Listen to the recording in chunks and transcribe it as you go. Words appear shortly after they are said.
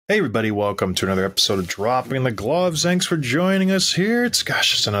Hey everybody, welcome to another episode of Dropping the Gloves. Thanks for joining us here.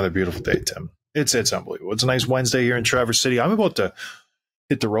 It's another beautiful day, Tim. It's unbelievable. It's a nice Wednesday here in Traverse City. I'm about to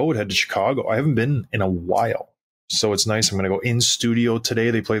hit the road, head to Chicago. I haven't been in a while, so it's nice. I'm going to go in studio today.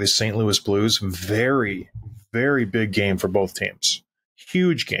 They play the St. Louis Blues. Very, very big game for both teams.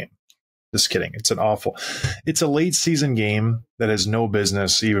 Huge game. Just kidding. It's a late season game that has no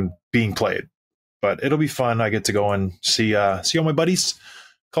business even being played, but it'll be fun. I get to go and see all my buddies,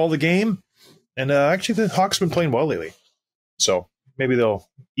 call the game, and actually the Hawks have been playing well lately, so maybe they'll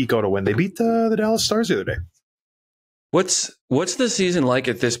eke out a win. They beat the Dallas Stars the other day. What's the season like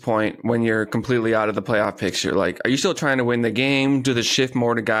at this point when you're completely out of the playoff picture? Like, are you still trying to win the game? Do the shift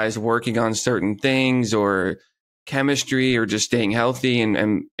more to guys working on certain things or chemistry or just staying healthy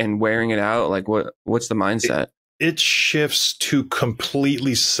and wearing it out? Like, what's the mindset? It shifts to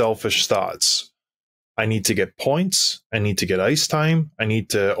completely selfish thoughts. I need to get points. I need to get ice time. I need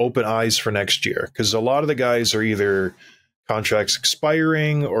to open eyes for next year, because a lot of the guys are either contracts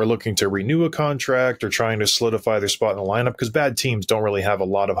expiring or looking to renew a contract or trying to solidify their spot in the lineup, because bad teams don't really have a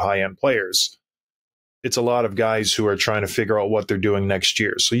lot of high-end players. It's a lot of guys who are trying to figure out what they're doing next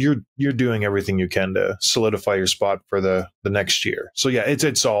year. So you're doing everything you can to solidify your spot for the next year. So yeah,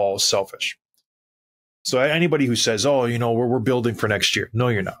 it's all selfish. So anybody who says, oh, we're building for next year. No,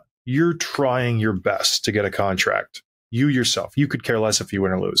 you're not. You're trying your best to get a contract. You yourself, you could care less if you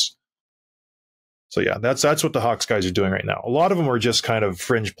win or lose. So yeah, that's what the Hawks guys are doing right now. A lot of them are just kind of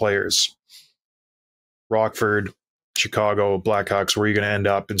fringe players. Rockford, Chicago, Blackhawks, where you're going to end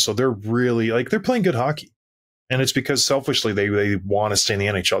up. And so they're really they're playing good hockey. And it's because selfishly they want to stay in the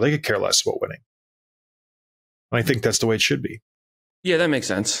NHL. They could care less about winning. And I think that's the way it should be. Yeah, that makes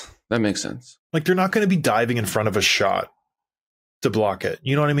sense. Like, they're not going to be diving in front of a shot to block it.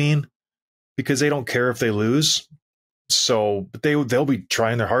 You know what I mean? Because they don't care if they lose. So they'll be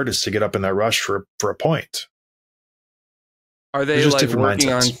trying their hardest to get up in that rush for a point. Are they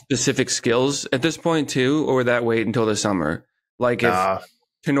working on specific skills at this point too, or would that wait until the summer? Like if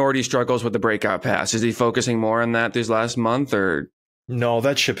Tenorti struggles with the breakout pass, is he focusing more on that this last month, or? No,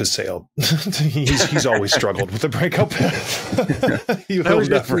 that ship has sailed. he's always struggled with the breakout pass. That was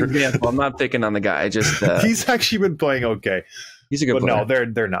just an example. I'm not picking on the guy. Just he's actually been playing okay. He's a good player. No,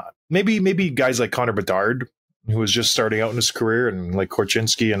 they're not. Maybe guys like Connor Bedard, who was just starting out in his career, and like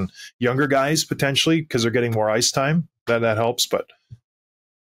Korchinski and younger guys potentially, because they're getting more ice time. That helps. But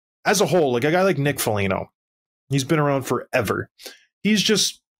as a whole, like a guy like Nick Foligno, he's been around forever. He's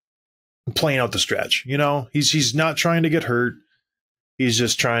just playing out the stretch. He's not trying to get hurt. He's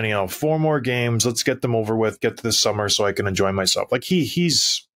just trying, 4 more games. Let's get them over with. Get to this summer so I can enjoy myself. Like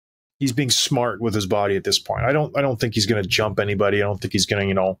he's being smart with his body at this point. I don't think he's going to jump anybody. I don't think he's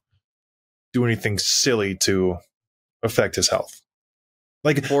going to, do anything silly to affect his health.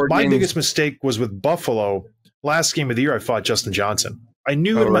 Like my biggest mistake was with Buffalo. Last game of the year, I fought Justin Johnson. I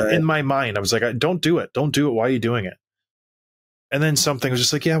knew in my mind, I was like, don't do it. Don't do it. Why are you doing it? And then something was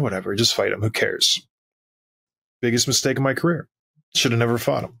just like, yeah, whatever. Just fight him. Who cares? Biggest mistake of my career. Should have never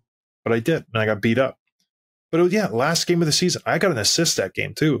fought him. But I did, and I got beat up. But last game of the season. I got an assist that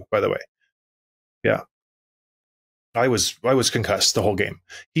game too, by the way. Yeah. I was concussed the whole game.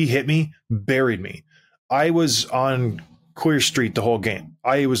 He hit me, buried me. I was on Queer Street the whole game.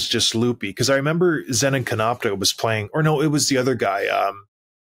 I was just loopy because I remember Zenon Konopka was playing, or no, it was the other guy.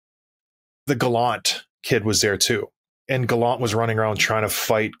 The Gallant kid was there too. And Gallant was running around trying to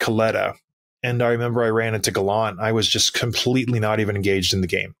fight Coletta. And I remember I ran into Gallant. I was just completely not even engaged in the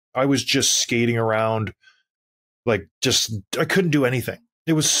game. I was just skating around. I couldn't do anything.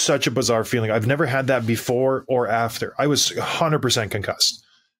 It was such a bizarre feeling. I've never had that before or after. I was 100% concussed.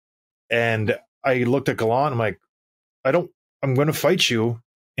 And I looked at Gallant. I'm like, I'm going to fight you.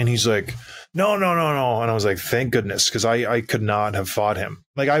 And he's like, no. And I was like, thank goodness, because I could not have fought him.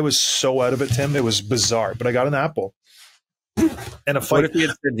 Like, I was so out of it, Tim. It was bizarre. But I got an apple. And a fight. What if he had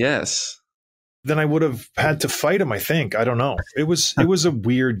said yes? Then I would have had to fight him, I think. I don't know. It was a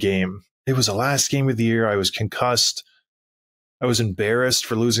weird game. It was the last game of the year. I was concussed. I was embarrassed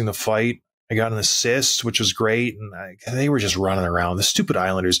for losing the fight. I got an assist, which was great. And they were just running around. The stupid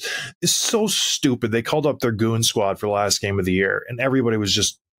Islanders is so stupid. They called up their goon squad for the last game of the year, and everybody was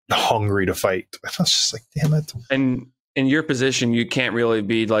just hungry to fight. I was just like, damn it. And in your position, you can't really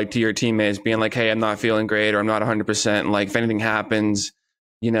be like to your teammates being like, hey, I'm not feeling great, or I'm not 100%. And like, if anything happens,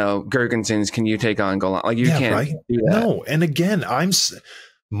 Gergensons, can you take on Gallant? Like, you can't do that. No. And again, I'm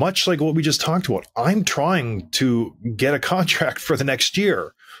much like what we just talked about. I'm trying to get a contract for the next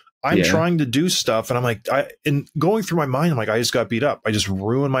year. I'm trying to do stuff, and I'm like, and going through my mind, I'm like, I just got beat up. I just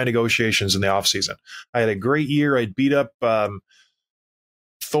ruined my negotiations in the offseason. I had a great year. I'd beat up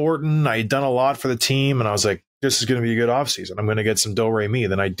Thornton. I had done a lot for the team, and I was like, this is going to be a good offseason. I'm going to get some do-re-mi.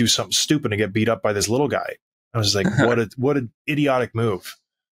 Then I do something stupid and get beat up by this little guy. I was like, what an idiotic move.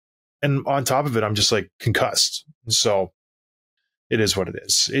 And on top of it, I'm just like concussed. So it is what it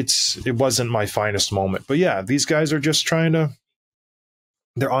is. It wasn't my finest moment. But yeah, these guys are just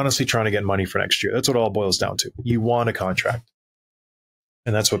they're honestly trying to get money for next year. That's what it all boils down to. You want a contract.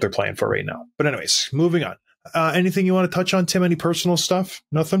 And that's what they're playing for right now. But anyways, moving on. Anything you want to touch on, Tim? Any personal stuff?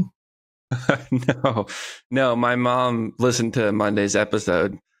 Nothing? No. My mom listened to Monday's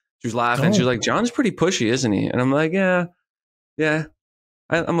episode. She was laughing. She was like, John's pretty pushy, isn't he? And I'm like, yeah,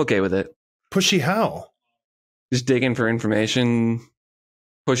 I'm okay with it. Pushy how? Just digging for information,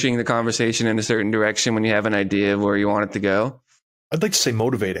 pushing the conversation in a certain direction when you have an idea of where you want it to go. I'd like to say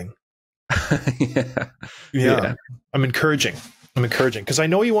motivating. Yeah. I'm encouraging because I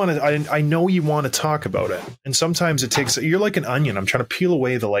know you want to. I know you want to talk about it, and sometimes it takes. You're like an onion. I'm trying to peel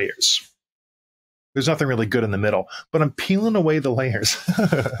away the layers. There's nothing really good in the middle, but I'm peeling away the layers.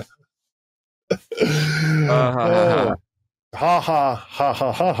 Ha ha ha ha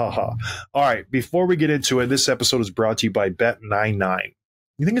ha ha ha. All right, before we get into it, this episode is brought to you by Bet99.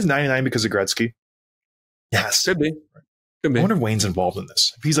 You think it's 99 because of Gretzky? Yes. Could be. I wonder if Wayne's involved in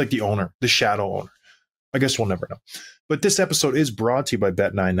this. If he's like the owner, the shadow owner. I guess we'll never know. But this episode is brought to you by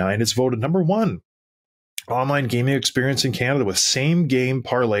Bet99. It's voted #1 online gaming experience in Canada with same game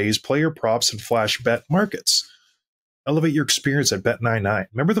parlays, player props, and flash bet markets. Elevate your experience at Bet99.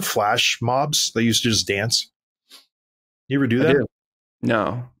 Remember the flash mobs that used to just dance? You ever do that?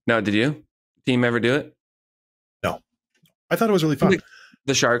 No. Did you? Team ever do it? No. I thought it was really fun.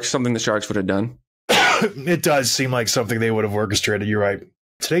 Something the Sharks would have done. It does seem like something they would have orchestrated. You're right.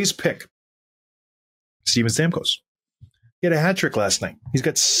 Today's pick, Steven Stamkos. He had a hat trick last night. He's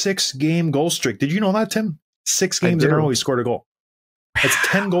got 6-game goal streak. Did you know that, Tim? 6 games in a row he scored a goal. That's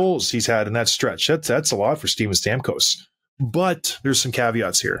 10 goals he's had in that stretch. That's a lot for Steven Stamkos. But there's some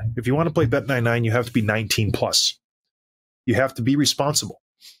caveats here. If you want to play Bet99, you have to be 19 plus. You have to be responsible.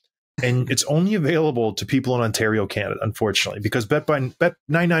 And it's only available to people in Ontario, Canada, unfortunately, because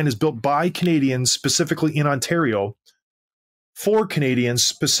Bet99 is built by Canadians specifically in Ontario for Canadians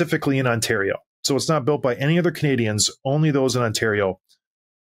specifically in Ontario. So it's not built by any other Canadians, only those in Ontario.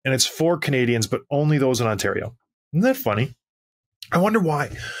 And it's for Canadians, but only those in Ontario. Isn't that funny? I wonder why.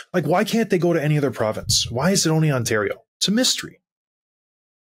 Like, why can't they go to any other province? Why is it only Ontario? It's a mystery.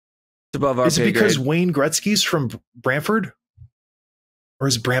 It's above our Is it because grade. Wayne Gretzky's from Brantford? Or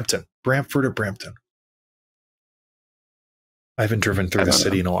is it Brampton? Brantford or Brampton? I haven't driven through the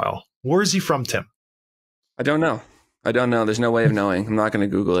city in a while. Where is he from, Tim? I don't know. There's no way of knowing. I'm not going to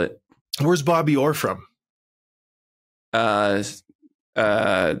Google it. Where's Bobby Orr from? Is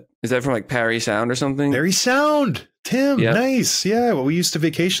that from like Parry Sound or something? Parry Sound. Tim, Yep. Nice. Yeah, well, we used to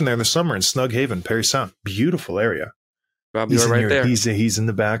vacation there in the summer in Snug Haven, Parry Sound. Beautiful area. Bobby Orr right there. He's in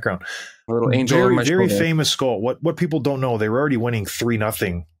the background. A little angel over my very shoulder. famous goal. What people don't know, they were already winning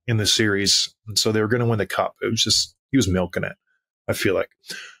 3-0 in the series, and so they were going to win the cup. It was just he was milking it, I feel like.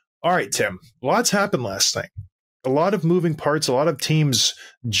 All right, Tim. Lots happened last night. A lot of moving parts, a lot of teams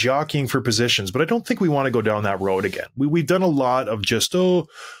jockeying for positions, but I don't think we want to go down that road again. We've done a lot of just,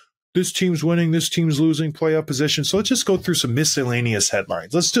 this team's winning, this team's losing, playoff position. So let's just go through some miscellaneous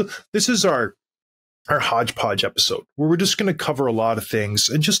headlines. This is our hodgepodge episode where we're just going to cover a lot of things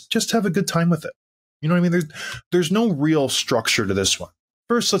and just have a good time with it. You know what I mean? There's no real structure to this one.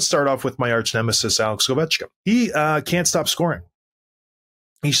 First, let's start off with my arch nemesis, Alex Ovechkin. He can't stop scoring.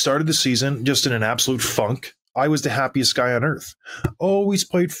 He started the season just in an absolute funk. I was the happiest guy on earth. Oh, he's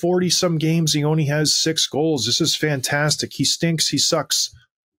played 40-some games. He only has 6 goals. This is fantastic. He stinks. He sucks.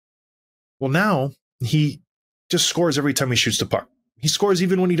 Well, now he just scores every time he shoots the puck. He scores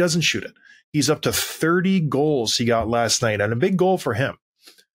even when he doesn't shoot it. He's up to 30 goals he got last night, and a big goal for him.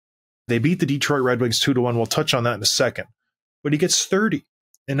 They beat the Detroit Red Wings 2-1. We'll touch on that in a second. But he gets 30,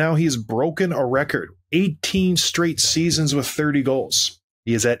 and now he's broken a record. 18 straight seasons with 30 goals.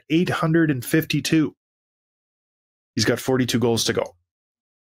 He is at 852. He's got 42 goals to go.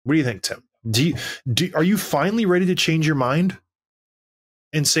 What do you think, Tim? Are you finally ready to change your mind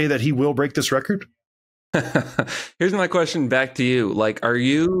and say that he will break this record? Here's my question back to you. Like,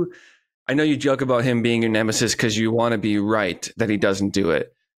 I know you joke about him being your nemesis because you want to be right that he doesn't do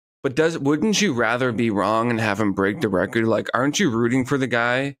it. But wouldn't you rather be wrong and have him break the record? Like, aren't you rooting for the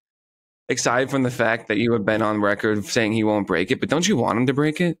guy? Aside from the fact that you have been on record saying he won't break it, but don't you want him to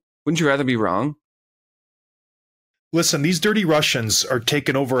break it? Wouldn't you rather be wrong? Listen, these dirty Russians are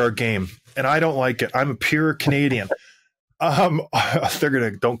taking over our game, and I don't like it. I'm a pure Canadian.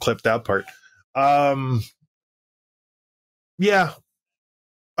 Don't clip that part. Yeah,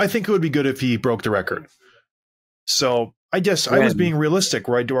 I think it would be good if he broke the record. So I guess I was When? being realistic,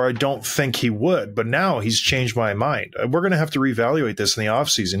 right? Where I don't think he would, but now he's changed my mind. We're going to have to reevaluate this in the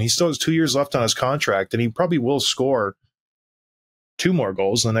offseason. He still has 2 years left on his contract, and he probably will score 2 more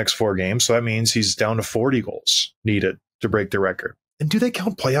goals in the next 4 games. So that means he's down to 40 goals needed to break the record. And do they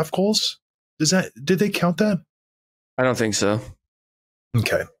count playoff goals? Did they count that? I don't think so.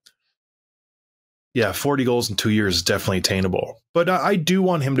 Okay. Yeah, 40 goals in 2 years is definitely attainable. But I do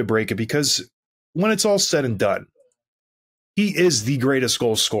want him to break it because when it's all said and done, he is the greatest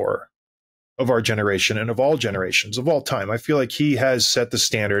goal scorer of our generation and of all generations, of all time. I feel like he has set the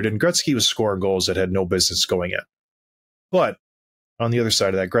standard, and Gretzky was scoring goals that had no business going in. But on the other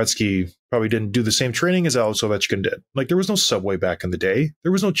side of that, Gretzky probably didn't do the same training as Alex Ovechkin did. Like, there was no Subway back in the day.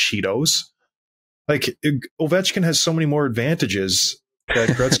 There was no Cheetos. Like, Ovechkin has so many more advantages that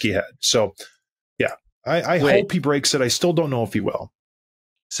Gretzky had. So, yeah, I hope he breaks it. I still don't know if he will.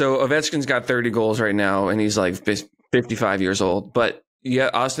 So Ovechkin's got 30 goals right now, and he's like 55 years old. But yeah,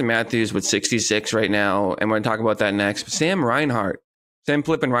 Auston Matthews with 66 right now, and we're going to talk about that next. Sam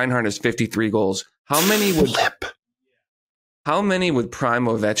Flippin' Reinhart has 53 goals. How many would prime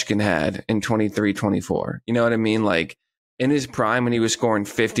Ovechkin had in 23-24? You know what I mean? Like, in his prime when he was scoring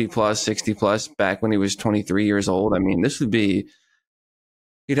 50 plus, 60 plus back when he was 23 years old. I mean,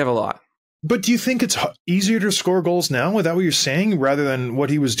 he'd have a lot. But do you think it's easier to score goals now? Is that what you're saying, rather than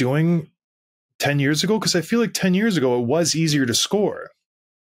what he was doing 10 years ago? Because I feel like 10 years ago, it was easier to score.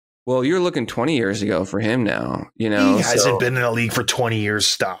 Well, you're looking 20 years ago for him now. You know, he hasn't been in the league for 20 years.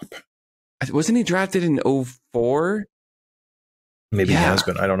 Stop. Wasn't he drafted in 04? Maybe he has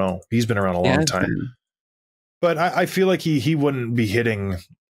been. I don't know. He's been around a long time. But I feel like he wouldn't be hitting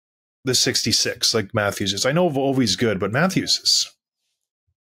the 66 like Matthews is. I know Ovi's good, but Matthews is.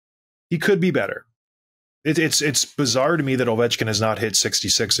 He could be better. It's bizarre to me that Ovechkin has not hit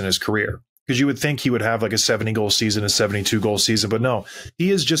 66 in his career, because you would think he would have like a 70-goal season, a 72-goal season. But no, he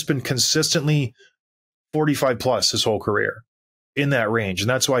has just been consistently 45 plus his whole career in that range. And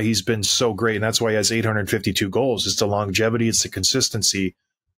that's why he's been so great. And that's why he has 852 goals. It's the longevity. It's the consistency.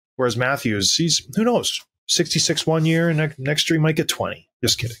 Whereas Matthews, he's, who knows, 66 one year, and next year he might get 20.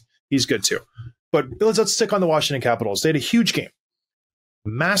 Just kidding. He's good too. But let's stick on the Washington Capitals. They had a huge game.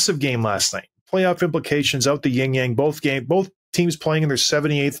 Massive game last night. Playoff implications out the yin-yang. Both teams playing in their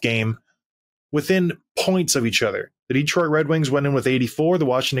 78th game within points of each other. The Detroit Red Wings went in with 84. The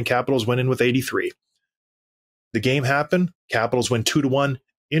Washington Capitals went in with 83. The game happened. Capitals win 2-1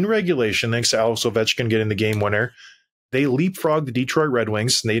 in regulation thanks to Alex Ovechkin getting the game winner. They leapfrogged the Detroit Red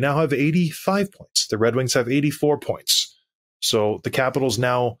Wings, and they now have 85 points. The Red Wings have 84 points. So the Capitals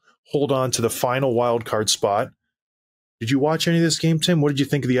now hold on to the final wild card spot. Did you watch any of this game, Tim? What did you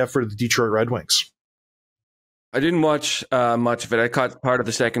think of the effort of the Detroit Red Wings? I didn't watch much of it. I caught part of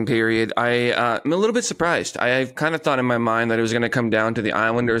the second period. I'm a little bit surprised. I kind of thought in my mind that it was going to come down to the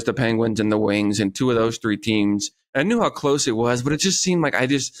Islanders, the Penguins, and the Wings, and two of those three teams. I knew how close it was, but it just seemed like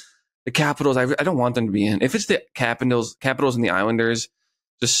the Capitals, I don't want them to be in. If it's the Capitals and the Islanders,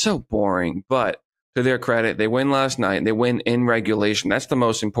 just so boring. But to their credit, they win last night. They win in regulation. That's the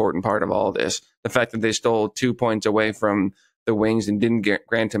most important part of all this. The fact that they stole 2 points away from the Wings and didn't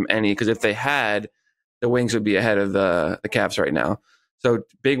grant them any, because if they had, the Wings would be ahead of the Caps right now. So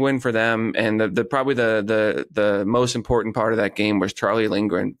big win for them. And probably the most important part of that game was Charlie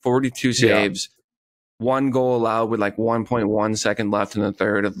Lindgren, 42 saves, 1 goal allowed with like 1.1 second left in the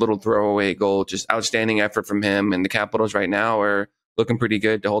third, a little throwaway goal, just outstanding effort from him. And the Capitals right now are looking pretty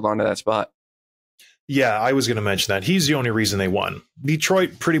good to hold on to that spot. Yeah, I was going to mention that. He's the only reason they won.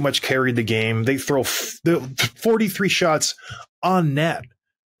 Detroit pretty much carried the game. They throw 43 shots on net.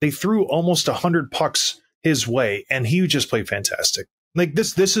 They threw almost 100 pucks his way, and he just played fantastic. Like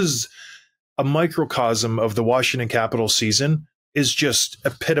this is a microcosm of the Washington Capitals season, is just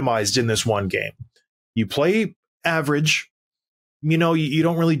epitomized in this one game. You play average, you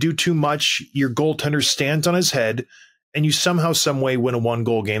don't really do too much. Your goaltender stands on his head, and you somehow, some way win a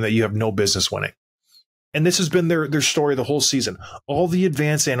 1-goal game that you have no business winning. And this has been their story the whole season. All the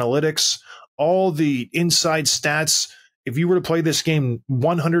advanced analytics, all the inside stats. If you were to play this game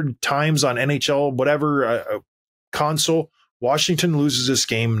 100 times on NHL, whatever console, Washington loses this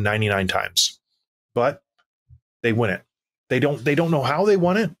game 99 times. But they win it. They don't know how they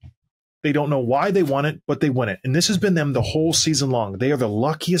won it. They don't know why they won it, but they win it. And this has been them the whole season long. They are the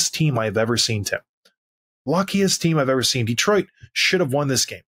luckiest team I've ever seen, Tim. Luckiest team I've ever seen. Detroit should have won this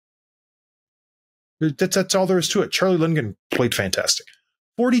game. That's all there is to it. Charlie Lindgren played fantastic.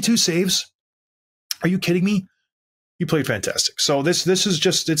 42 saves. Are you kidding me? You played fantastic. So this is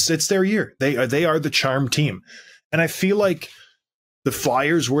just it's their year. They are the charm team. And I feel like The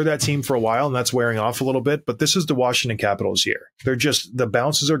Flyers were that team for a while, and that's wearing off a little bit. But this is the Washington Capitals year. They're just, the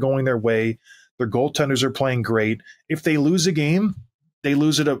bounces are going their way. Their goaltenders are playing great. If they lose a game, they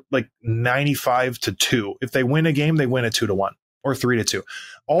lose it at like 95-2. If they win a game, they win it 2-1 or 3-2.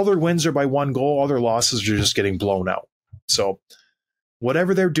 All their wins are by 1 goal. All their losses are just getting blown out. So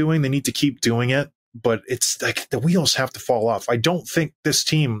whatever they're doing, they need to keep doing it. But it's like the wheels have to fall off. I don't think this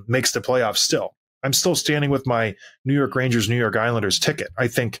team makes the playoffs still. I'm still standing with my New York Rangers, New York Islanders ticket. I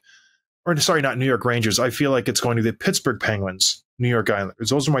think, or sorry, not New York Rangers. I feel like it's going to be the Pittsburgh Penguins, New York Islanders.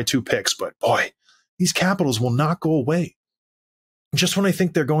 Those are my 2 picks. But boy, these Capitals will not go away. Just when I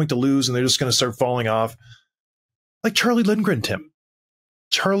think they're going to lose and they're just going to start falling off, like Charlie Lindgren, Tim.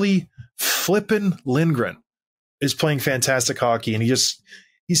 Charlie flippin' Lindgren is playing fantastic hockey, and he's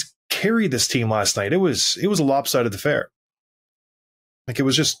carried this team last night. It was a lopsided affair. Like, it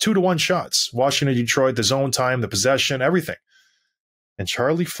was just 2-1 shots. Washington, Detroit, the zone time, the possession, everything. And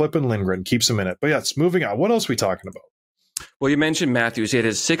Charlie flippin' Lindgren keeps him in it. But yes, moving on. What else are we talking about? Well, you mentioned Matthews. He had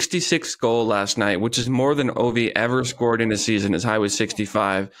his 66th goal last night, which is more than Ovi ever scored in a season. His high was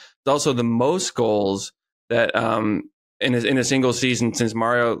 65. It's also the most goals that in a single season since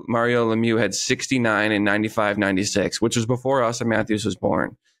Mario Lemieux had 69 in 95-96, which was before Auston Matthews was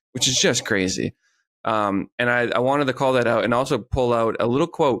born, which is just crazy. And I wanted to call that out and also pull out a little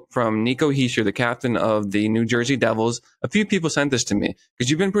quote from Nico Hischier, the captain of the New Jersey Devils. A few people sent this to me because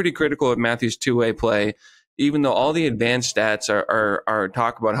you've been pretty critical of Matthews' two-way play, even though all the advanced stats are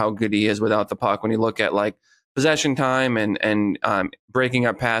talk about how good he is without the puck. When you look at like possession time and breaking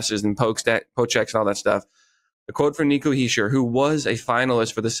up passes and poke checks and all that stuff. A quote from Nico Hischier, who was a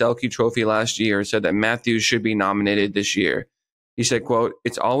finalist for the Selke Trophy last year, said that Matthews should be nominated this year. He said, quote,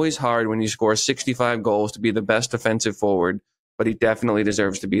 "It's always hard when you score 65 goals to be the best defensive forward, but he definitely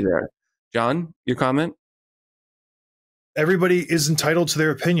deserves to be there." John, your comment? Everybody is entitled to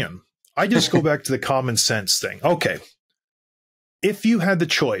their opinion. I just go back to the common sense thing. Okay. If you had the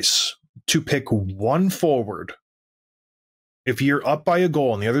choice to pick one forward, if you're up by a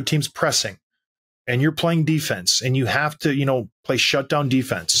goal and the other team's pressing and you're playing defense and you have to, play shutdown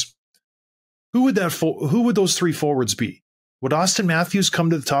defense, who would those 3 forwards be? Would Auston Matthews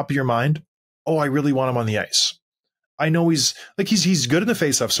come to the top of your mind? Oh, I really want him on the ice. I know he's good in the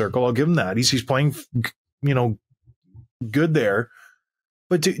faceoff circle. I'll give him that. He's playing, good there.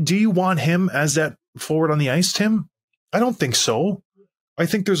 But do you want him as that forward on the ice, Tim? I don't think so. I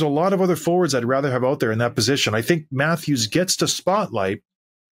think there's a lot of other forwards I'd rather have out there in that position. I think Matthews gets the spotlight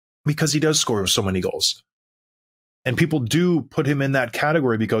because he does score so many goals. And people do put him in that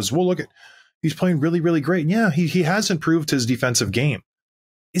category because, well, he's playing really, really great. And yeah, he has improved his defensive game.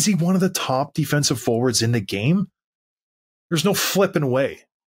 Is he one of the top defensive forwards in the game? There's no flipping way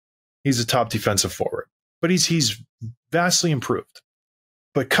he's a top defensive forward. But he's vastly improved.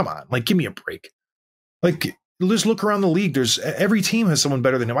 But come on, give me a break. Just look around the league. Every team has someone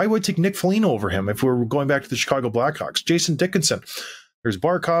better than him. I would take Nick Foligno over him if we're going back to the Chicago Blackhawks. Jason Dickinson. There's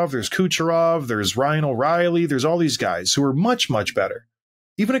Barkov. There's Kucherov. There's Ryan O'Reilly. There's all these guys who are much, much better.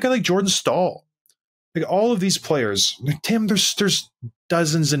 Even a guy like Jordan Stahl. All of these players. Tim, there's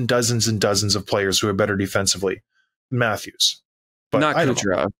dozens and dozens and dozens of players who are better defensively than Matthews. But not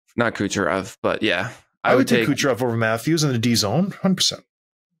Kucherov, but yeah. I would take Kucherov over Matthews in the D zone, 100%.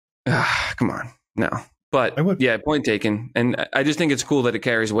 Come on, no. But yeah, point taken. And I just think it's cool that it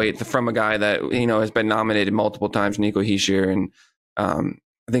carries weight from a guy that has been nominated multiple times, Nico Hischier, and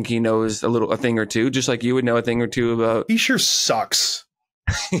I think he knows a thing or two, just like you would know a thing or two about. Hischier sucks.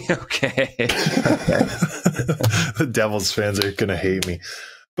 Okay. The Devils fans are going to hate me.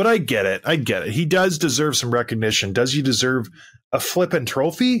 But I get it. He does deserve some recognition. Does he deserve a flippin'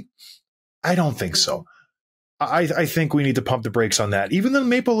 trophy? I don't think so. I think we need to pump the brakes on that. Even the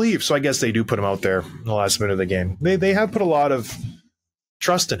Maple Leafs, so I guess they do put him out there in the last minute of the game. They have put a lot of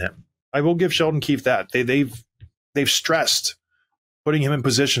trust in him. I will give Sheldon Keefe that. They've stressed putting him in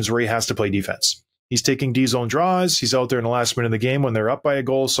positions where he has to play defense. He's taking D-zone draws. He's out there in the last minute of the game when they're up by a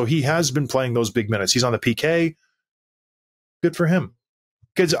goal. So he has been playing those big minutes. He's on the PK. Good for him.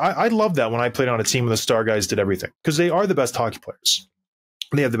 Because I love that when I played on a team where the star guys did everything. Because they are the best hockey players.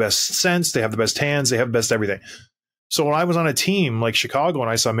 They have the best sense. They have the best hands. They have the best everything. So when I was on a team like Chicago and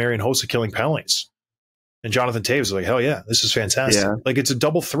I saw Marian Hossa killing penalties and Jonathan Toews was like, hell yeah, this is fantastic. Yeah. It's a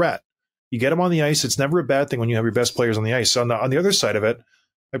double threat. You get them on the ice. It's never a bad thing when you have your best players on the ice. So on the other side of it,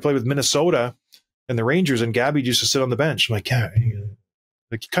 I played with Minnesota and the Rangers, and Gabby used to sit on the bench. I'm like, yeah,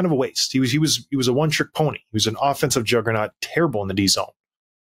 kind of a waste. He was a one-trick pony. He was an offensive juggernaut, terrible in the D zone.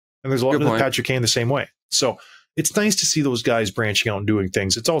 And there's a lot of Patrick Kane the same way. So it's nice to see those guys branching out and doing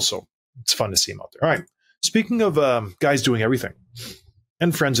things. It's fun to see them out there. All right. Speaking of guys doing everything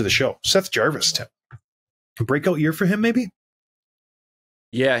and friends of the show, Seth Jarvis, Tim. A breakout year for him, maybe?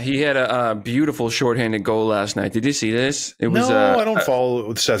 Yeah, he had a beautiful shorthanded goal last night. Did you see this? It was. No, I don't follow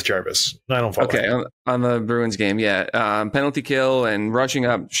with Seth Jarvis. I don't follow. Okay, on the Bruins game, yeah. Penalty kill and rushing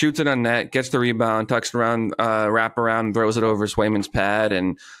up, shoots it on net, gets the rebound, tucks it around, wrap around, and throws it over Swayman's pad,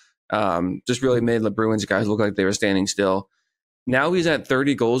 and just really made the Bruins guys look like they were standing still. Now he's at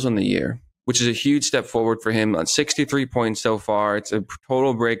 30 goals on the year, which is a huge step forward for him. On 63 points so far, it's a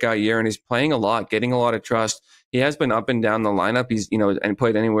total breakout year, and he's playing a lot, getting a lot of trust. He has been up and down the lineup. He's, and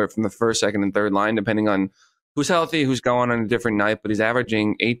played anywhere from the first, second, and third line, depending on who's healthy, who's going on a different night. But he's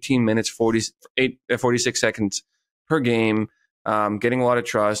averaging 18 minutes, 46 seconds per game, getting a lot of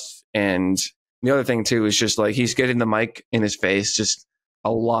trust. And the other thing, too, is just like he's getting the mic in his face just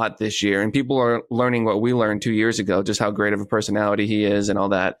a lot this year. And people are learning what we learned 2 years ago, just how great of a personality he is and all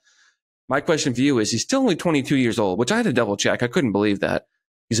that. My question for you is, he's still only 22 years old, which I had to double check. I couldn't believe that.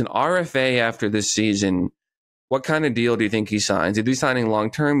 He's an RFA after this season. What kind of deal do you think he signs? Is he signing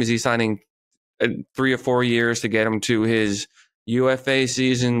long-term? Is he signing 3 or 4 years to get him to his UFA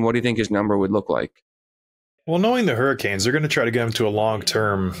season? What do you think his number would look like? Well, knowing the Hurricanes, they're going to try to get him to a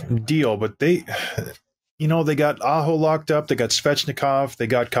long-term deal, but they got Aho locked up, they got Svechnikov, they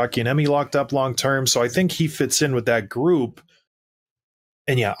got Kotkaniemi locked up long-term, so I think he fits in with that group.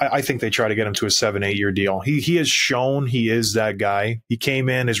 And yeah, I think they try to get him to a 7-8 year deal. He has shown he is that guy. He came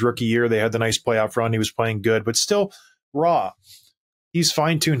in his rookie year. They had the nice playoff run. He was playing good, but still raw. He's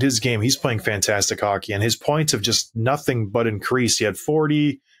fine-tuned his game. He's playing fantastic hockey, and his points have just nothing but increased. He had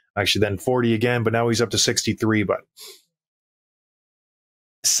 40, actually then 40 again, but now he's up to 63. But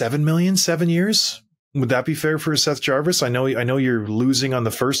 $7 million, 7 years? Would that be fair for Seth Jarvis? I know you're losing on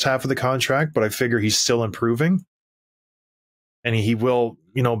the first half of the contract, but I figure he's still improving. And he will,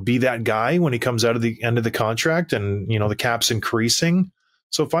 be that guy when he comes out of the end of the contract and, the cap's increasing.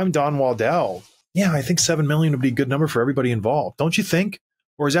 So if I'm Don Waddell, yeah, I think $7 million would be a good number for everybody involved. Don't you think?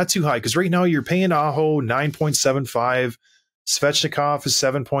 Or is that too high? Because right now you're paying Aho 9.75. Svechnikov is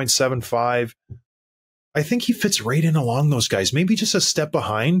 7.75. I think he fits right in along those guys. Maybe just a step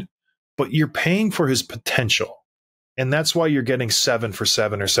behind, but you're paying for his potential. And that's why you're getting 7 for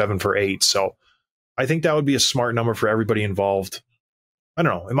 7 or 7 for 8. So I think that would be a smart number for everybody involved. I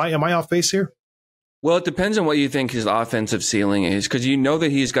don't know. Am I off base here? Well, it depends on what you think his offensive ceiling is, because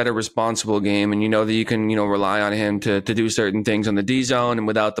that he's got a responsible game, and that you can rely on him to do certain things on the D zone and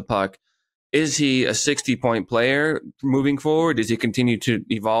without the puck. Is he a 60-point player moving forward? Does he continue to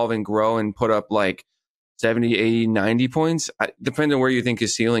evolve and grow and put up like 70, 80, 90 points? Depends on where you think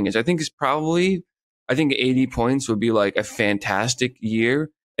his ceiling is. I think 80 points would be like a fantastic year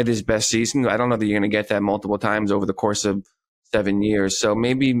at his best season. I don't know that you're going to get that multiple times over the course of 7 years. So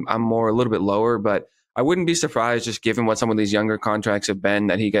maybe I'm a little bit lower, but I wouldn't be surprised, just given what some of these younger contracts have been,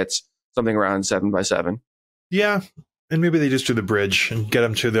 that he gets something around 7x7. Yeah. And maybe they just do the bridge and get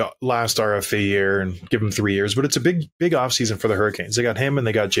him to the last RFA year and give him 3 years. But it's a big offseason for the Hurricanes. They got him and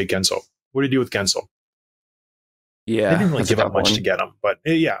they got Jake Guentzel. What do you do with Guentzel? Yeah. They didn't really give up much to get him. But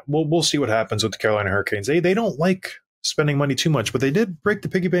yeah, we'll see what happens with the Carolina Hurricanes. They don't like spending money too much, but they did break the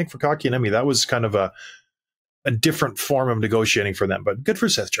piggy bank for Kotkaniemi. That was kind of a different form of negotiating for them, but good for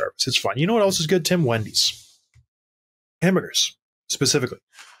Seth Jarvis. It's fun. You know what else is good, Tim? Wendy's. Hamburgers, specifically.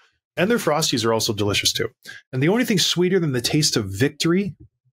 And their Frosties are also delicious, too. And the only thing sweeter than the taste of victory,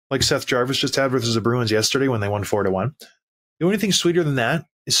 like Seth Jarvis just had versus the Bruins yesterday when they won 4-1, the only thing sweeter than that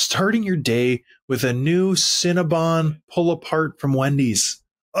is starting your day with a new Cinnabon pull-apart from Wendy's.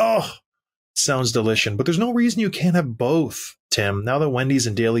 Oh, sounds delicious. But there's no reason you can't have both, Tim, now that Wendy's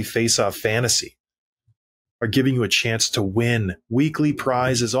and Daily Face-Off Fantasy are giving you a chance to win weekly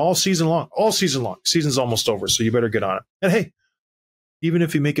prizes all season long. All season long. Season's almost over, so you better get on it. And hey, even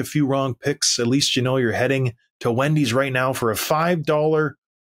if you make a few wrong picks, at least you know you're heading to Wendy's right now for a $5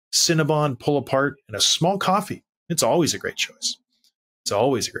 Cinnabon pull-apart and a small coffee. It's always a great choice. It's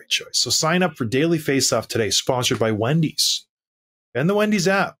always a great choice. So sign up for Daily Face-Off today, sponsored by Wendy's and the Wendy's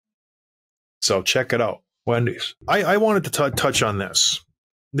app. So check it out. Wendy's. I wanted to touch on this.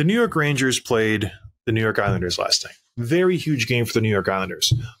 The New York Rangers played the New York Islanders last night. Very huge game for the New York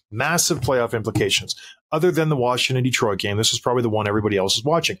Islanders. Massive playoff implications. Other than the Washington-Detroit game, this is probably the one everybody else is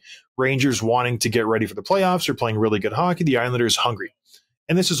watching. Rangers wanting to get ready for the playoffs. They're playing really good hockey. The Islanders hungry.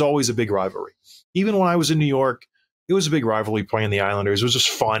 And this is always a big rivalry. Even when I was in New York, it was a big rivalry playing the Islanders. It was just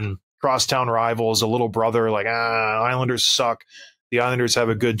fun. Crosstown rivals, a little brother, like, Islanders suck. The Islanders have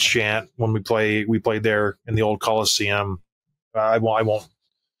a good chant when we played there in the old Coliseum. I won't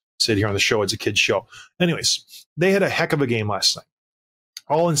sit here on the show. It's a kid's show. Anyways, they had a heck of a game last night.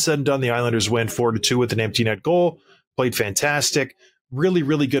 All said and done, the Islanders win 4-2 with an empty net goal. Played fantastic. Really,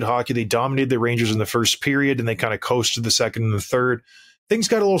 really good hockey. They dominated the Rangers in the first period, and they kind of coasted the second and the third. Things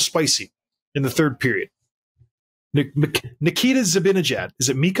got a little spicy in the third period. Nikita Zibanejad. Is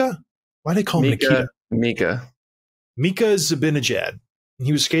it Mika? Why do they call him Nikita? Mika Zibanejad.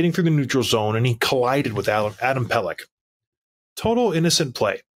 He was skating through the neutral zone, and he collided with Adam Pelech. Total innocent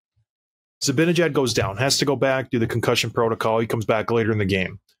play. Zibanejad goes down, has to go back, do the concussion protocol. He comes back later in the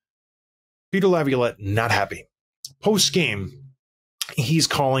game. Peter Laviolette, not happy. Post-game, he's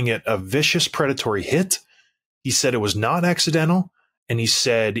calling it a vicious predatory hit. He said it was not accidental, and he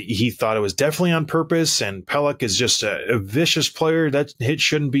said he thought it was definitely on purpose, and Pelech is just a vicious player. That hit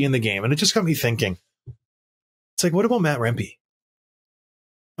shouldn't be in the game. And it just got me thinking. It's like, what about Matt Rempe?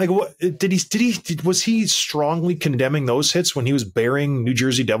 Like, what was he strongly condemning those hits when he was burying New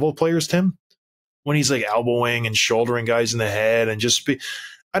Jersey Devil players, Tim? When he's like elbowing and shouldering guys in the head and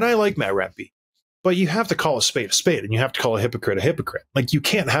and I like Matt Rempe, but you have to call a spade, and you have to call a hypocrite. Like, you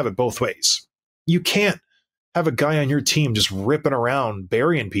can't have it both ways. You can't have a guy on your team just ripping around,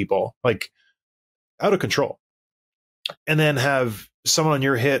 burying people, like, out of control, and then have someone on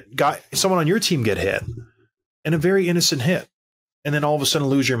your team get hit, and a very innocent hit. And then all of a sudden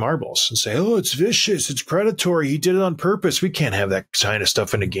lose your marbles and say, oh, it's vicious, it's predatory, he did it on purpose. We can't have that kind of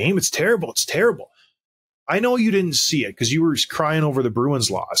stuff in a game. It's terrible. It's terrible. I know you didn't see it because you were crying over the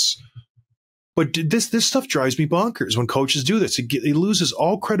Bruins loss. But this stuff drives me bonkers when coaches do this. It loses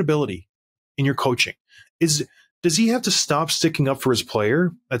all credibility in your coaching. Does he have to stop sticking up for his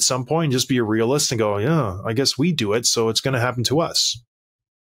player at some point and just be a realist and go, yeah, I guess we do it, so it's going to happen to us?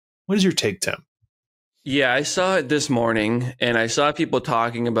 What is your take, Tim? Yeah, I saw it this morning, and I saw people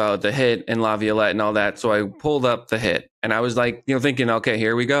talking about the hit and Laviolette and all that. So I pulled up the hit, and I was like, thinking, okay,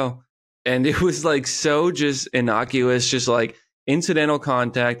 here we go. And it was like so just innocuous, just like incidental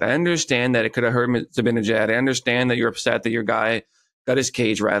contact. I understand that it could have hurt Zibanejad. I understand that you're upset that your guy got his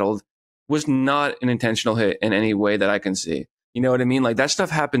cage rattled. Was not an intentional hit in any way that I can see. You know what I mean? Like, that stuff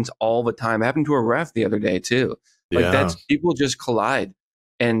happens all the time. It happened to a ref the other day too. Like, people just collide.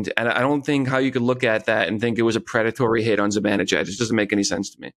 And I don't think how you could look at that and think it was a predatory hit on Zibanejad. It just doesn't make any sense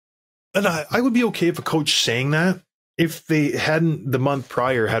to me. And I would be okay if a coach saying that if they hadn't the month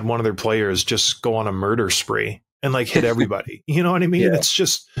prior had one of their players just go on a murder spree and like hit everybody. You know what I mean? Yeah. It's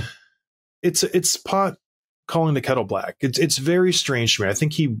just it's pot calling the kettle black. It's very strange to me. I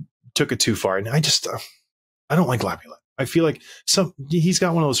think he took it too far, and I don't like Laviolette. I feel like he's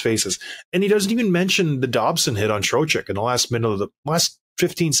got one of those faces, and he doesn't even mention the Dobson hit on Trocheck in the last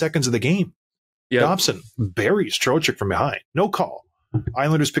 15 seconds of the game. Yep. Dobson buries Trocheck from behind. No call.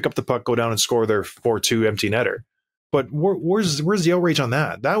 Islanders pick up the puck, go down and score their 4-2 empty netter. But where's the outrage on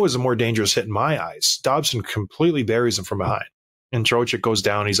that? That was a more dangerous hit in my eyes. Dobson completely buries him from behind, and Trocheck goes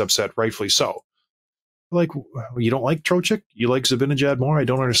down. He's upset, rightfully so. Like, you don't like Trocheck? You like Zibanejad more? I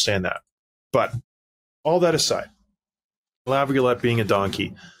don't understand that. But all that aside, Laviolette being a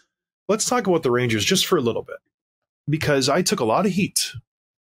donkey, let's talk about the Rangers just for a little bit, because I took a lot of heat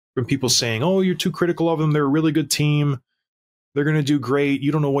from people saying, oh, you're too critical of them. They're a really good team. They're going to do great.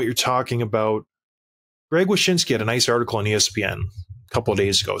 You don't know what you're talking about. Greg Wyshynski had a nice article on ESPN a couple of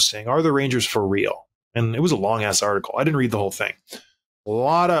days ago saying, are the Rangers for real? And it was a long-ass article. I didn't read the whole thing. A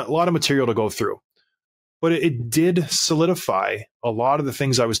lot of material to go through. But it did solidify a lot of the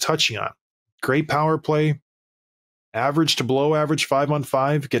things I was touching on. Great power play, average to below average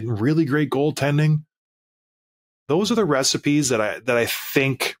 5-on-5, getting really great goaltending. Those are the recipes that I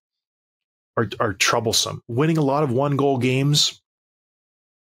think are troublesome. Winning a lot of one-goal games,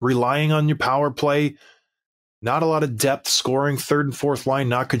 relying on your power play, not a lot of depth scoring, third and fourth line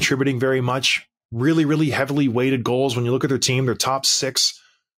not contributing very much. Really, really heavily weighted goals. When you look at their team, their top six,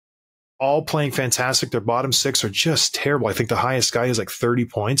 all playing fantastic. Their bottom six are just terrible. I think the highest guy is like 30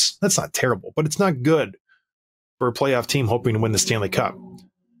 points. That's not terrible, but it's not good for a playoff team hoping to win the Stanley Cup.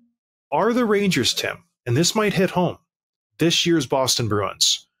 Are the Rangers, Tim, and this might hit home, this year's Boston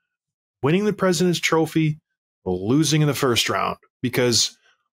Bruins, winning the President's Trophy, losing in the first round? Because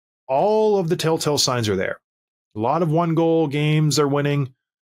all of the telltale signs are there. A lot of one-goal games are winning.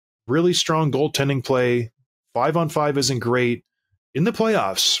 Really strong goaltending play. 5-on-5 isn't great. In the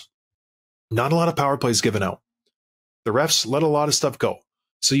playoffs, not a lot of power plays given out. The refs let a lot of stuff go.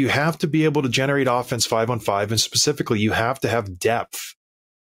 So you have to be able to generate offense 5-on-5, and specifically, you have to have depth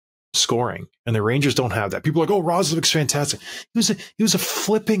scoring. And the Rangers don't have that. People are like, oh, Roslovic's fantastic. He was a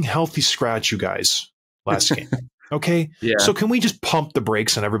flipping healthy scratch, you guys, last game. Okay? Yeah. So can we just pump the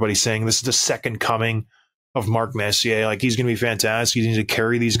brakes on everybody saying this is the second coming of Mark Messier? Like, he's going to be fantastic. He needs to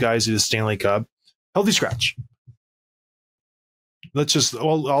carry these guys to the Stanley Cup. Healthy scratch.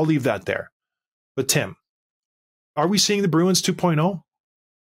 I'll leave that there. But Tim, are we seeing the Bruins 2.0?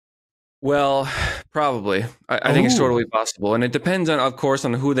 Well, probably. I think it's totally possible. And it depends on, of course,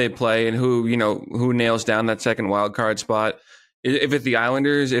 on who they play and who nails down that second wild card spot. If it's the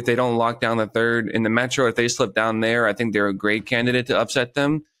Islanders, if they don't lock down the third in the Metro, if they slip down there, I think they're a great candidate to upset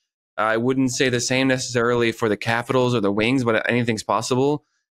them. I wouldn't say the same necessarily for the Capitals or the Wings, but anything's possible.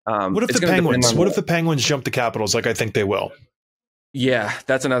 What if the Penguins? What if the Penguins jump the Capitals like I think they will? Yeah,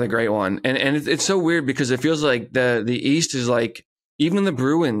 that's another great one. And it's so weird because it feels like the East is like, even the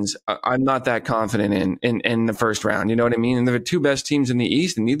Bruins, I'm not that confident in the first round. You know what I mean? And they're the two best teams in the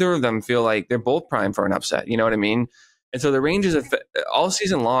East, and neither of them feel like they're both primed for an upset. You know what I mean? And so the Rangers, all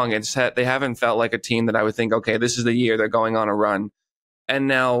season long, they haven't felt like a team that I would think, okay, this is the year they're going on a run. And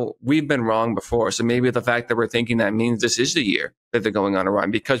now we've been wrong before. So maybe the fact that we're thinking that means this is the year that they're going on a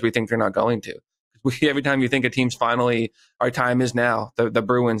run because we think they're not going to. Every time you think a team's finally, our time is now, the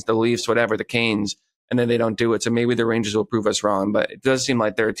Bruins, the Leafs, whatever, the Canes, and then they don't do it. So maybe the Rangers will prove us wrong. But it does seem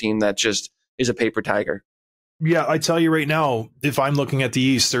like they're a team that just is a paper tiger. Yeah, I tell you right now, if I'm looking at the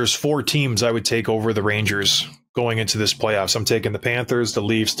East, there's 4 teams I would take over the Rangers going into this playoffs. I'm taking the Panthers, the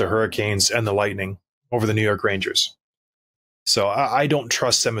Leafs, the Hurricanes, and the Lightning over the New York Rangers. So I don't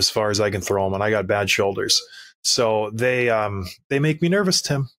trust them as far as I can throw them, and I got bad shoulders. So they make me nervous,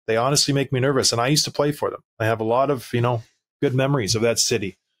 Tim. They honestly make me nervous, and I used to play for them. I have a lot of good memories of that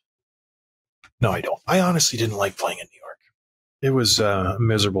city. No, I don't. I honestly didn't like playing in New York. It was a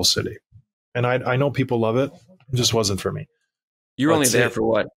miserable city, and I know people love it. It just wasn't for me. You were only there for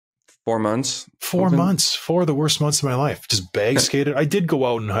what? 4 months? 4 months. 4 of the worst months of my life. Just bag skated. I did go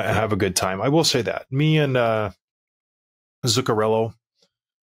out and have a good time. I will say that. Me and Zuccarello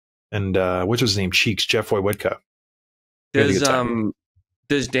and which was his name? Cheeks, Jeff Wojciechowski.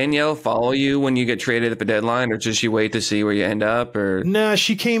 Does Danielle follow you when you get traded at the deadline, or does she wait to see where you end up? Or nah,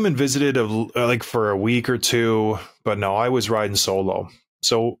 she came and visited like for a week or two, but no, I was riding solo.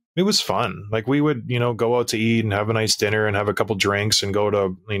 So it was fun. Like we would, go out to eat and have a nice dinner and have a couple drinks and go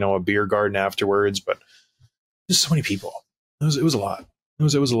to, a beer garden afterwards. But there's so many people. It was a lot. It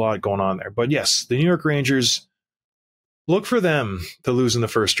was a lot going on there. But yes, the New York Rangers, look for them to lose in the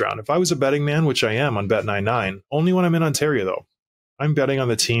first round. If I was a betting man, which I am on Bet99, only when I'm in Ontario though, I'm betting on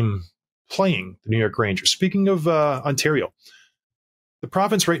the team playing the New York Rangers. Speaking of Ontario, the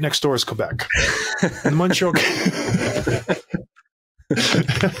province right next door is Quebec. And the Montreal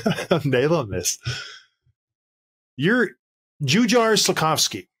nail on this. You're Juraj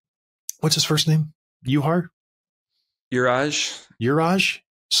Slafkovsky. What's his first name? Juraj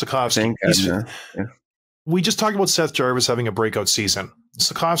Slafkovsky. Yeah. We just talked about Seth Jarvis having a breakout season.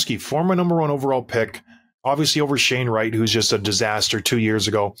 Slafkovsky, former number 1 overall pick, obviously over Shane Wright, who's just a disaster 2 years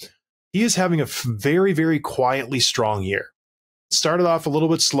ago. He is having a very, very quietly strong year. Started off a little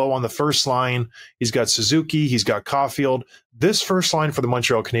bit slow on the first line. He's got Suzuki. He's got Caulfield. This first line for the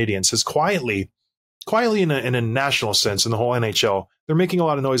Montreal Canadiens is quietly in a national sense in the whole NHL. They're making a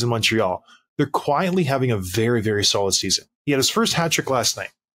lot of noise in Montreal. They're quietly having a very, very solid season. He had his first hat trick last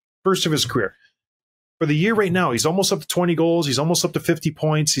night, first of his career. For the year right now, he's almost up to 20 goals. He's almost up to 50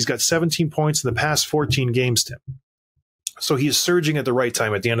 points. He's got 17 points in the past 14 games, Tim. So he is surging at the right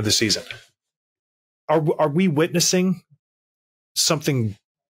time at the end of the season. Are we witnessing something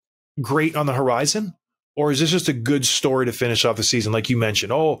great on the horizon? Or is this just a good story to finish off the season? Like you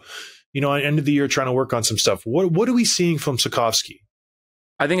mentioned, at the end of the year, trying to work on some stuff. What are we seeing from Slafkovsky?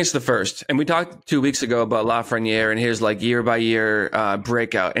 I think it's the first. And we talked 2 weeks ago about Lafreniere and his year by year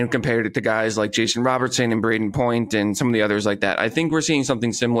breakout, and compared it to guys like Jason Robertson and Braden Point and some of the others like that. I think we're seeing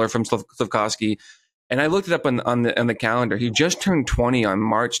something similar from Slafkovsky. And I looked it up on the calendar. He just turned 20 on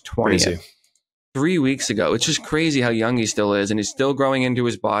March 20th. Crazy. 3 weeks ago. It's just crazy how young he still is, and he's still growing into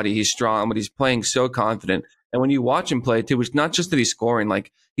his body. He's strong, but he's playing so confident. And when you watch him play too, it's not just that he's scoring,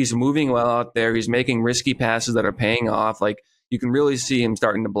 he's moving well out there. He's making risky passes that are paying off. You can really see him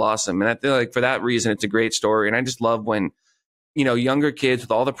starting to blossom. And I feel like for that reason, it's a great story. And I just love when, younger kids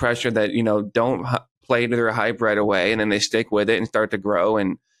with all the pressure that, don't play to their hype right away, and then they stick with it and start to grow.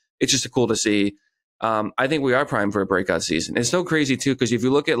 And it's just cool to see. I think we are primed for a breakout season. It's so crazy too, because if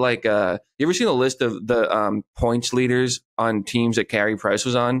you look at you ever seen a list of the points leaders on teams that Carey Price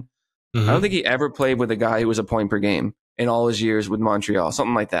was on? Mm-hmm. I don't think he ever played with a guy who was a point per game in all his years with Montreal,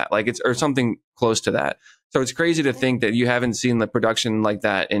 something like that. Or something close to that. So it's crazy to think that you haven't seen the production like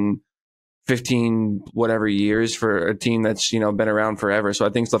that in 15 whatever years for a team that's been around forever. So I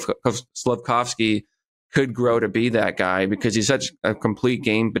think Slafkovsky could grow to be that guy because he's such a complete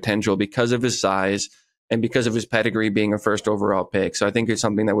game potential because of his size and because of his pedigree being a first overall pick. So I think it's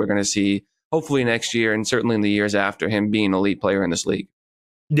something that we're going to see hopefully next year and certainly in the years after him being an elite player in this league.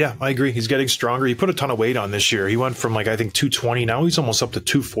 Yeah, I agree. He's getting stronger. He put a ton of weight on this year. He went from I think 220. Now he's almost up to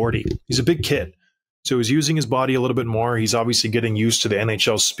 240. He's a big kid. So he's using his body a little bit more. He's obviously getting used to the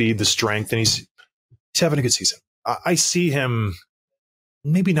NHL speed, the strength, and he's having a good season. I see him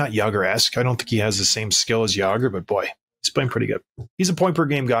maybe not Yager-esque. I don't think he has the same skill as Yager, but boy, he's playing pretty good. He's a point per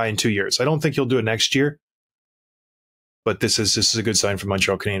game guy in 2 years. I don't think he'll do it next year. But this is a good sign for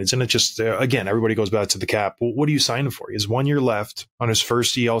Montreal Canadiens. And it just, again, everybody goes back to the cap. Well, what do you sign him for? He has 1 year left on his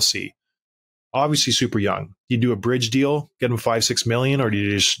first ELC. Obviously super young. You do a bridge deal, get him $5-6 million, or do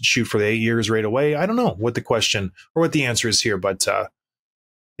you just shoot for the 8 years right away? I don't know what the question or what the answer is here, but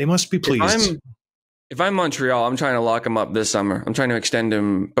they must be pleased. If I'm Montreal, I'm trying to lock him up this summer. I'm trying to extend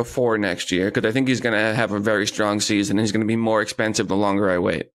him before next year because I think he's going to have a very strong season. And he's going to be more expensive the longer I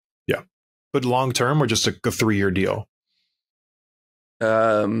wait. Yeah. But long term or just a 3-year deal?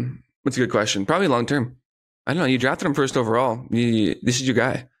 That's a good question. Probably long term. I don't know. You drafted him first overall. This is your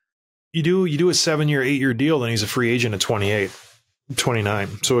guy. You do a 7-year, 8-year deal, then he's a free agent at 28, 29.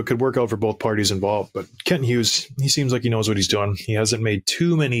 So it could work out for both parties involved. But Kent Hughes, he seems like he knows what he's doing. He hasn't made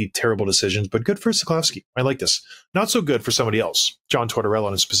too many terrible decisions, but good for Slafkovsky. I like this. Not so good for somebody else, John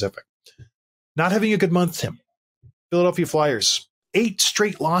Tortorella in specific. Not having a good month, Tim. Philadelphia Flyers. 8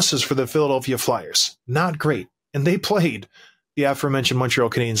 straight losses for the Philadelphia Flyers. Not great. And they played the aforementioned Montreal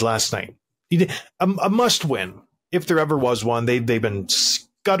Canadiens last night. A must win. If there ever was one, they've been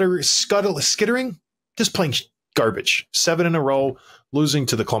skittering, just playing garbage. 7 in a row, losing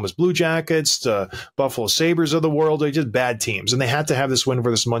to the Columbus Blue Jackets, to Buffalo Sabres of the world. They're just bad teams. And they had to have this win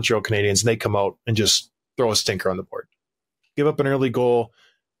for this Montreal Canadiens, and they come out and just throw a stinker on the board. Give up an early goal.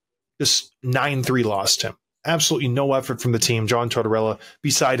 Just 9-3 loss, Tim. Absolutely no effort from the team. John Tortorella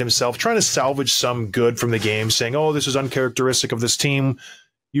beside himself, trying to salvage some good from the game, saying, oh, this is uncharacteristic of this team.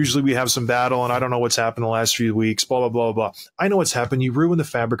 Usually we have some battle, and I don't know what's happened the last few weeks, blah, blah, blah, blah. I know what's happened. You ruined the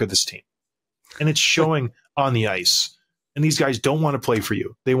fabric of this team. And it's showing on the ice. And these guys don't want to play for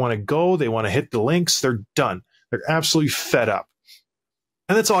you. They want to go. They want to hit the links. They're done. They're absolutely fed up.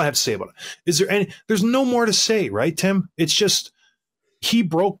 And that's all I have to say about it. There's no more to say, right, Tim? It's just he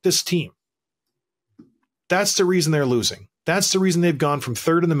broke this team. That's the reason they're losing. That's the reason they've gone from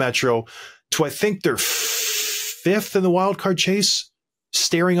 3rd in the Metro to I think they're 5th in the wild card chase,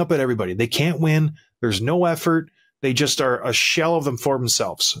 staring up at everybody. They can't win. There's no effort. They just are a shell of them for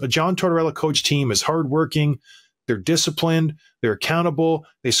themselves. A John Tortorella coach team is hardworking. They're disciplined. They're accountable.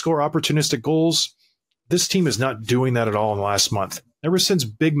 They score opportunistic goals. This team is not doing that at all in the last month. Ever since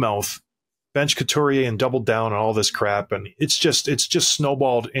Big Mouth benched Couturier and doubled down on all this crap, and it's just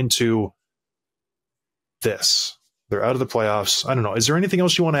snowballed into this. They're out of the playoffs. I don't know. Is there anything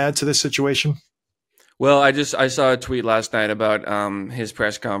else you want to add to this situation? Well, I saw a tweet last night about his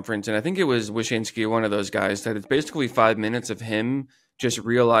press conference, and I think it was Wyshynski, one of those guys, that it's basically 5 minutes of him just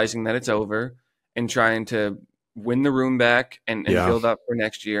realizing that it's over and trying to win the room back and build up for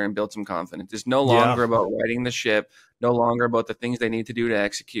next year and build some confidence. It's no longer about righting the ship, no longer about the things they need to do to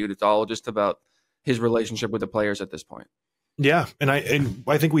execute. It's all just about his relationship with the players at this point. Yeah, and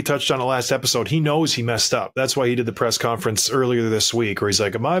I think we touched on it last episode. He knows he messed up. That's why he did the press conference earlier this week where he's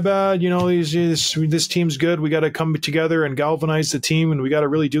like, my bad, this team's good. We got to come together and galvanize the team, and we got to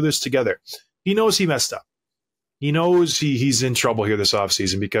really do this together. He knows he messed up. He knows he's in trouble here this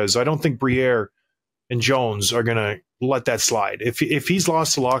offseason because I don't think Briere and Jones are going to let that slide. If he's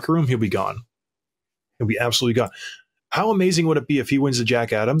lost the locker room, he'll be gone. He'll be absolutely gone. How amazing would it be if he wins the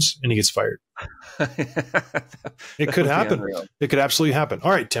Jack Adams and he gets fired? It could happen. It could absolutely happen. All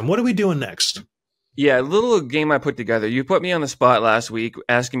right, Tim, what are we doing next? Yeah, a little game I put together. You put me on the spot last week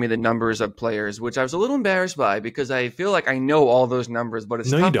asking me the numbers of players, which I was a little embarrassed by because I feel like I know all those numbers, but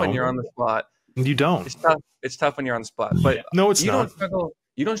it's tough when you're on the spot. You don't. It's tough when you're on the spot. But no, it's not.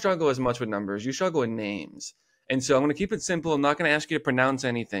 You don't struggle as much with numbers. You struggle with names. And so I'm going to keep it simple. I'm not going to ask you to pronounce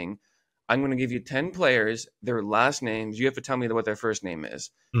anything. I'm going to give you 10 players, their last names. You have to tell me what their first name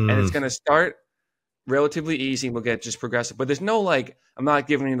is. And it's going to start relatively easy. We'll get just progressive. But there's no I'm not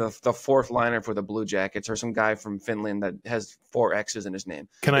giving you the fourth liner for the Blue Jackets or some guy from Finland that has 4 X's in his name.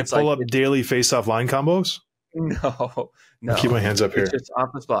 Can I pull up daily face-off line combos? No. I'll keep my hands up here. It's just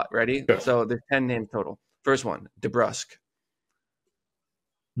off the spot. Ready? Yeah. So there's 10 names total. First one, DeBrusk.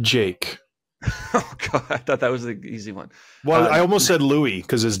 Jake. Oh, God. I thought that was the easy one. Well, I almost said Louis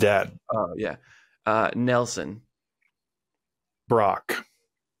because his dad. Oh, yeah. Nelson. Brock.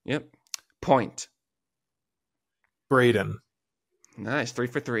 Yep. Point. Braden. Nice. 3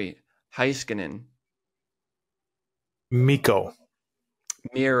 for 3. Heiskanen. Mikko.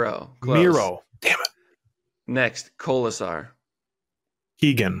 Miro. Close. Miro. Damn it. Next, Kolasar.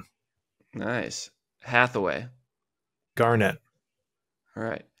 Keegan. Nice. Hathaway. Garnett. All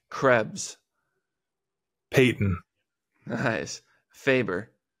right. Krebs. Peyton. Nice. Faber.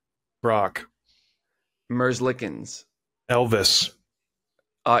 Brock. Merzlikins. Elvis.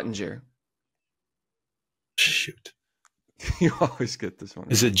 Ottinger. Shoot. You always get this one.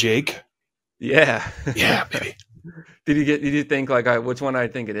 Is it Jake? Yeah. Yeah, baby. Did you think like which one I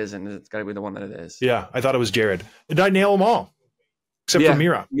think it is, and it's got to be the one that it is? Yeah, I thought it was Jared. Did I nail them all? Except for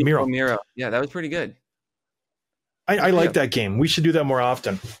Miro. Yeah, that was pretty good. I like that game. We should do that more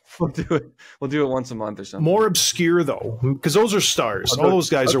often. We'll do it. We'll do it once a month or something. More obscure though, because those are stars. All those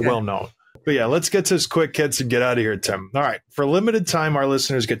guys are well known. But yeah, let's get to this quick hits and get out of here, Tim. All right. For a limited time, our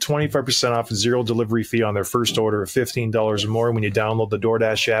listeners get 25% off and 0 delivery fee on their first order of $15 or more when you download the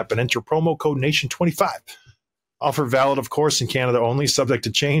DoorDash app and enter promo code NATION25. Offer valid, of course, in Canada only, subject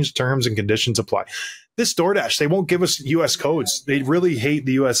to change. Terms and conditions apply. This DoorDash, they won't give us U.S. codes. They really hate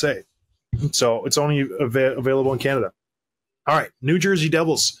the USA. So it's only available in Canada. All right. New Jersey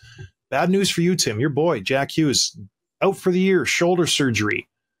Devils. Bad news for you, Tim. Your boy, Jack Hughes, out for the year, shoulder surgery.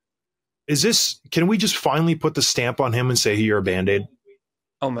 Can we just finally put the stamp on him and say, hey, you're a Band-Aid?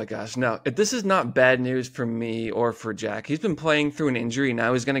 Oh my gosh, no. This is not bad news for me or for Jack. He's been playing through an injury.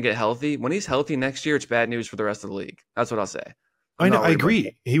 Now he's going to get healthy. When he's healthy next year, it's bad news for the rest of the league. That's what I'll say. I know. I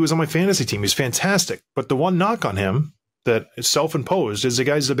agree. He was on my fantasy team. He's fantastic. But the one knock on him that is self-imposed is the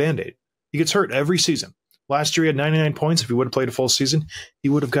guy's a Band-Aid. He gets hurt every season. Last year he had 99 points. If he would have played a full season, he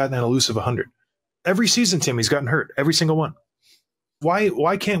would have gotten that elusive 100. Every season, Tim, he's gotten hurt. Every single one.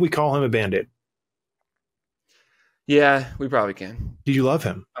 Why can't we call him a Band-Aid? Yeah, we probably can. Did you love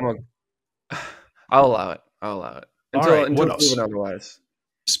him? I'll allow it. Until proven otherwise.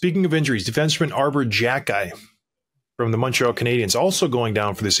 Speaking of injuries, defenseman Arber Xhekaj from the Montreal Canadiens also going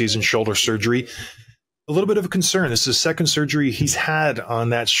down for the season, shoulder surgery. A little bit of a concern. This is the second surgery he's had on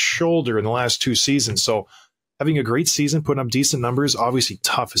that shoulder in the last 2 seasons. So having a great season, putting up decent numbers, obviously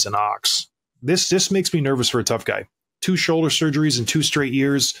tough as an ox. This makes me nervous for a tough guy. 2 shoulder surgeries in 2 straight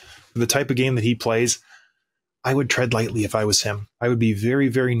years for the type of game that he plays. I would tread lightly if I was him. I would be very,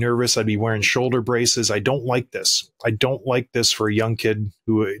 very nervous. I'd be wearing shoulder braces. I don't like this. I don't like this for a young kid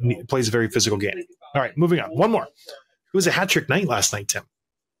who plays a very physical game. All right, moving on. One more. It was a hat trick night last night, Tim.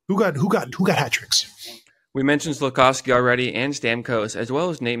 Who got hat tricks? We mentioned Slafkovsky already and Stamkos, as well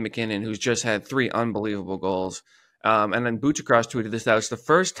as Nate MacKinnon, who's just had 3 unbelievable goals. And then Butchacross tweeted this out. It's the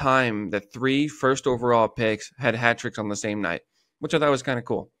first time that 3 first overall picks had hat tricks on the same night, which I thought was kind of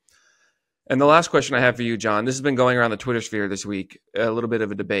cool. And the last question I have for you, John, this has been going around the Twitter sphere this week, a little bit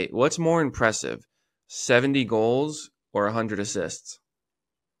of a debate. What's more impressive, 70 goals or 100 assists?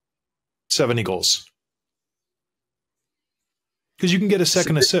 70 goals. Because you can get a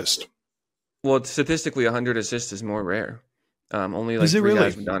second assist. Well, statistically, 100 assists is more rare. Only like 3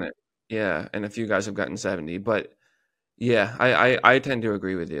 guys have done it. Yeah, and a few guys have gotten 70. But yeah, I tend to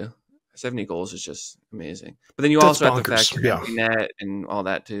agree with you. 70 goals is just amazing. But then you also have the factor empty net and all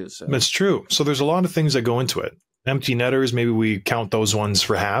that too. So that's true. So there's a lot of things that go into it. Empty netters, maybe we count those ones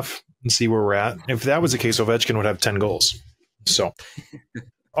for half and see where we're at. If that was the case, Ovechkin would have 10 goals. So,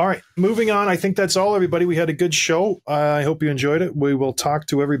 all right, moving on. I think that's all, everybody. We had a good show. I hope you enjoyed it. We will talk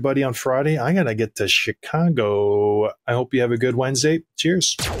to everybody on Friday. I'm going to get to Chicago. I hope you have a good Wednesday.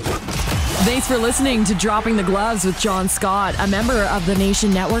 Cheers. Thanks for listening to Dropping the Gloves with John Scott, a member of the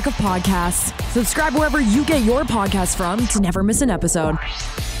Nation Network of Podcasts. Subscribe wherever you get your podcasts from to never miss an episode.